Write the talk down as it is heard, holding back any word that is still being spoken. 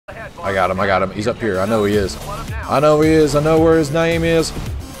I got him. He's up here. I know he is. I know he is. I know where his name is.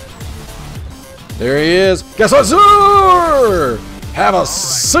 There he is. Guess what, sir? Have a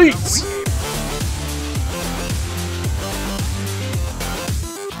seat.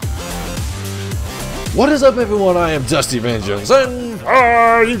 What is up, everyone? I am DustyVengance, and how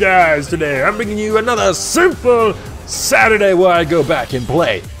are you guys today? I'm bringing you another simple Saturday where I go back and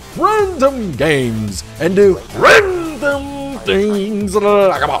play random games and do random things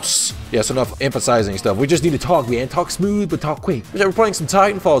like a boss. Yes, enough emphasizing stuff. We just need to talk, man. Talk smooth, but talk quick. We're playing some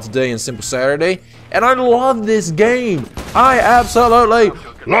Titanfall today in Simple Saturday, and I love this game. I absolutely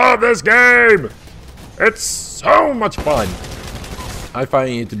love this game. It's so much fun. I find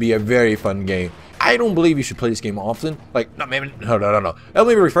it to be a very fun game. I don't believe you should play this game often. Like, no, maybe, no. Let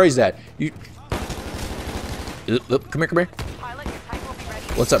me rephrase that. You, come here.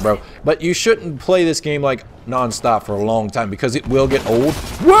 What's up, bro? But you shouldn't play this game like non-stop for a long time because it will get old.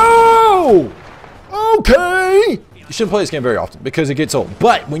 Whoa! Okay! You shouldn't play this game very often because it gets old.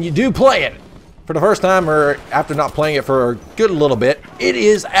 But when you do play it for the first time or after not playing it for a good little bit, it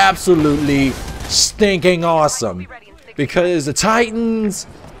is absolutely stinking awesome. Because the Titans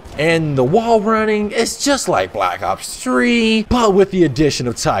and the wall running, it's just like Black Ops 3, but with the addition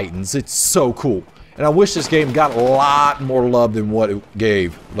of Titans. It's so cool. And I wish this game got a lot more love than what it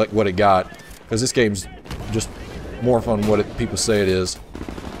gave, like what it got. Because this game's just more fun than what people say it is.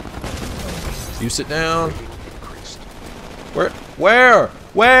 You sit down. Where?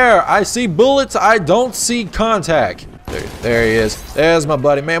 I see bullets, I don't see contact. There he is. There's my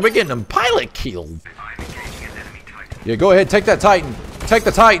buddy. Man, we're getting him pilot killed. Yeah, go ahead, take that Titan. Take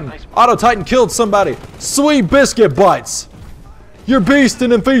the Titan. Auto Titan killed somebody. Sweet biscuit butts. You're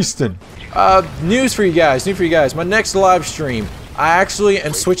beasting and feasting. News for you guys. My next live stream, I actually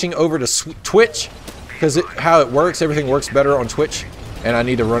am switching over to Twitch because how it works, everything works better on Twitch, and I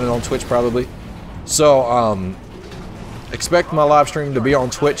need to run it on Twitch probably. So, expect my live stream to be on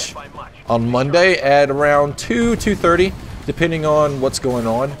Twitch on Monday at around 2:30, depending on what's going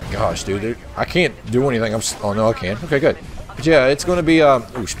on. Gosh, dude, I can't do anything. Oh no, I can. Okay, good. But yeah, it's gonna be oh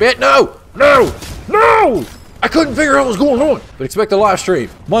spit! No! I couldn't figure out what was going on. But expect a live stream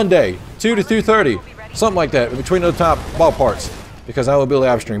Monday, 2 to 2:30, something like that, in between the top ballparks, because I will be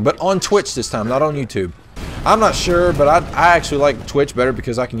live stream, but on Twitch this time, not on YouTube. I'm not sure, but I actually like Twitch better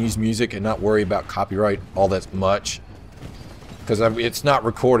because I can use music and not worry about copyright all that much. Because it's not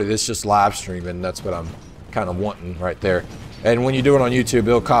recorded, it's just live streaming, and that's what I'm kind of wanting right there. And when you do it on YouTube,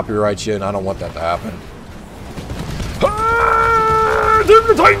 it'll copyright you, and I don't want that to happen. Do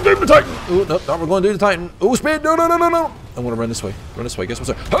the Titan! Ooh, no, we're going to do the Titan. Ooh, speed! No! I'm going to run this way. Guess what's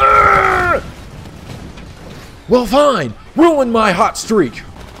up? Well, fine. Ruin my hot streak.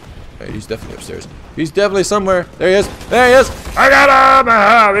 Hey, he's definitely upstairs. He's definitely somewhere. There he is. I got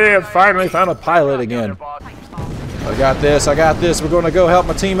him! We have finally found a pilot again. I got this. We're going to go help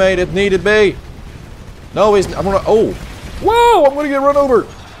my teammate if needed be. No, I'm going to... Oh. Whoa! I'm going to get run over.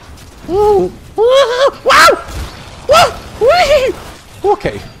 Whoa! Wow! Woo!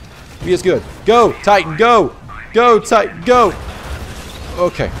 Okay. He is good. Go, Titan, go! Go, Titan, go!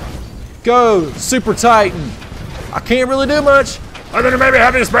 Okay. Go, Super Titan! I can't really do much. I'm gonna maybe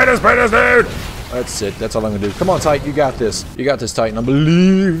have you spray this, dude! That's it. That's all I'm gonna do. Come on, Titan, you got this. You got this, Titan. I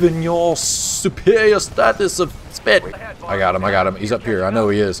believe in your superior status of spit. I got him. He's up here. I know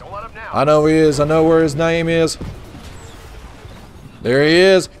he is. I know where his name is. There he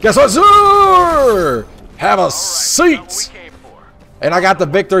is. Guess what, sir? Have a seat! And I got the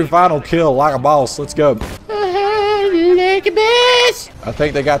victory final kill like a boss. Let's go. I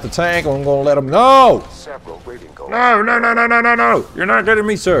think they got the tank. I'm gonna let them know. No. You're not getting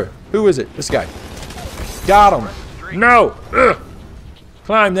me, sir. Who is it? This guy. Got him. No. Ugh.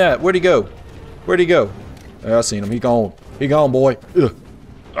 Climb that. Where'd he go? Oh, I seen him. He gone, boy. Ugh.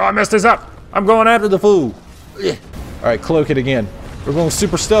 Oh, I messed this up. I'm going after the fool. Ugh. All right, cloak it again. We're going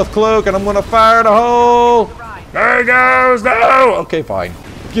super stealth cloak, and I'm gonna fire the hole. There he goes! No! Okay, fine.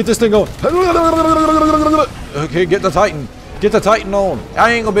 Get this thing going. Okay, get the Titan. Get the Titan on.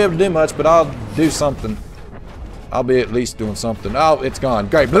 I ain't gonna be able to do much, but I'll do something. I'll be at least doing something. Oh, it's gone.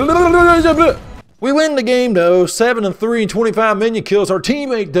 Great. We win the game, though. 7-3 and 25 minion kills. Our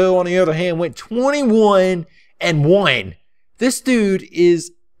teammate, though, on the other hand, went 21-1. This dude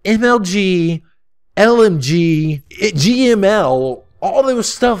is MLG, LMG, GML, all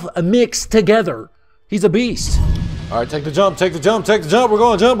those stuff mixed together. He's a beast. All right, take the jump. We're going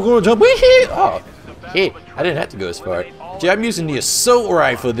to jump. Wee-hee! Oh, hey, I didn't have to go as far. Gee, I'm using the assault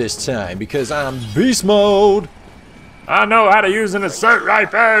rifle this time because I'm beast mode. I know how to use an assault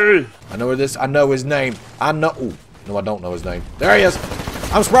rifle. I know his name. Ooh, no, I don't know his name. There he is.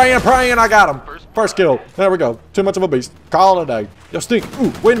 I'm spraying and praying. I got him. First kill. There we go. Too much of a beast. Call it a day. Yo, Stink.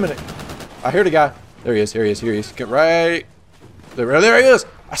 Ooh, wait a minute. I hear the guy. There he is. Here he is. Here he is. Get right. There he is.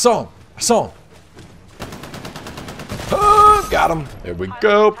 I saw him. I saw him. Oh, got him. There we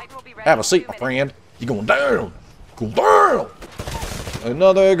go. Have a seat, my friend. You going down. Go down.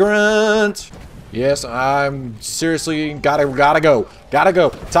 Another grunt. Yes, I'm seriously gotta go. Gotta go.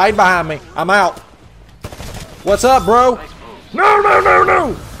 Titan behind me. I'm out. What's up, bro?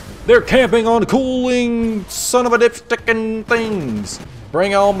 No. They're camping on the cooling son of a dipsticking things.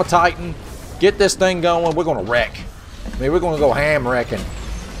 Bring on my Titan. Get this thing going. We're gonna wreck. Maybe we're gonna go ham wrecking.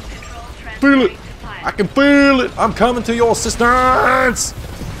 Feel it. I can feel it. I'm coming to your assistance.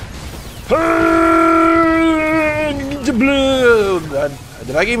 Did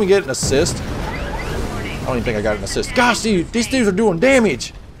I even get an assist? I don't even think I got an assist. Gosh, dude, these dudes are doing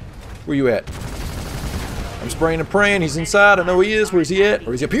damage. Where you at? I'm spraying and praying. He's inside. I know he is. Where's he at?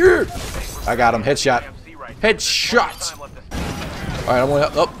 Or is he up here? I got him. Headshot. Headshot. All right, I'm going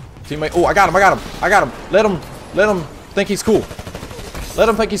up. Teammate. Oh, I got him. Let him think he's cool. Let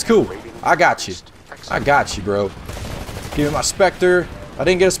him think he's cool. I got you, bro. Give me my Spectre. I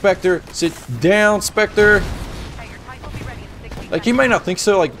didn't get a Spectre. Sit down, Spectre. Like, you may not think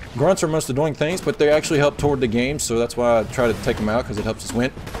so, like, grunts are most annoying things, but they actually help toward the game, so that's why I try to take them out, because it helps us win.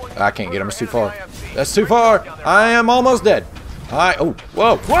 I can't get him, it's too far. That's too far! I am almost dead. Oh,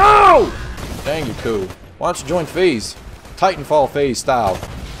 whoa! Dang, you're cool. Why don't you join phase? Titanfall phase style.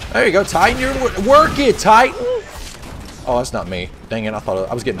 There you go, Titan, work it, Titan! Oh, that's not me. Dang it, I thought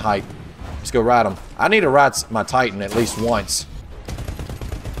I was getting hyped. Let's go ride him. I need to ride my Titan at least once.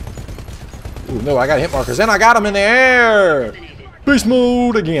 Ooh, no, I got hit markers, and I got him in the air! Beast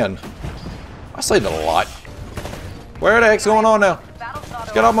mode again. I say that a lot. Where the heck's going on now?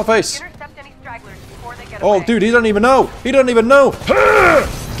 Let's get off my face. Oh, dude, he doesn't even know. He doesn't even know.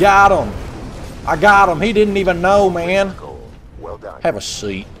 Got him. I got him. He didn't even know, man. Have a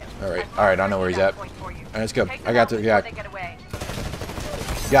seat. All right, I know where he's at. All right, let's go. I got the guy.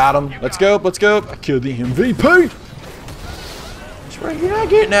 Got him. Let's go. I killed the MVP. You're not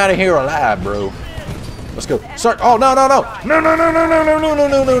getting out of here alive, bro. Let's go. Start. Oh, no.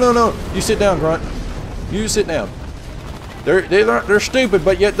 No. You sit down, grunt. You sit down. They're stupid,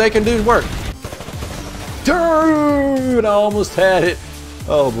 but yet they can do work. Dude, I almost had it.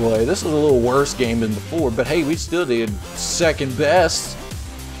 Oh boy, this is a little worse game than before, but hey, we still did second best.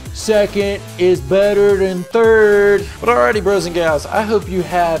 Second is better than third. But alrighty, bros and gals, I hope you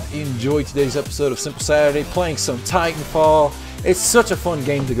have enjoyed today's episode of Simple Saturday, playing some Titanfall. It's such a fun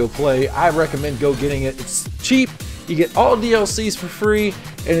game to go play. I recommend go getting it. It's cheap. You get all DLCs for free,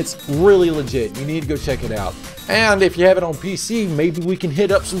 and it's really legit. You need to go check it out. And if you have it on PC, maybe we can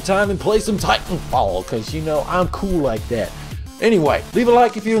hit up some time and play some Titanfall, because you know I'm cool like that. Anyway, leave a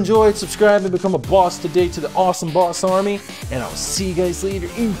like if you enjoyed, subscribe and become a boss today to the awesome boss army, and I'll see you guys later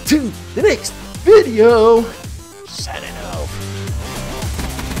into the next video. Signing off.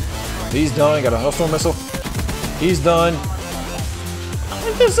 He's done. Got a Hellstorm missile. He's done.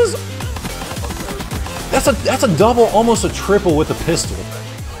 This is that's a double, almost a triple with a pistol.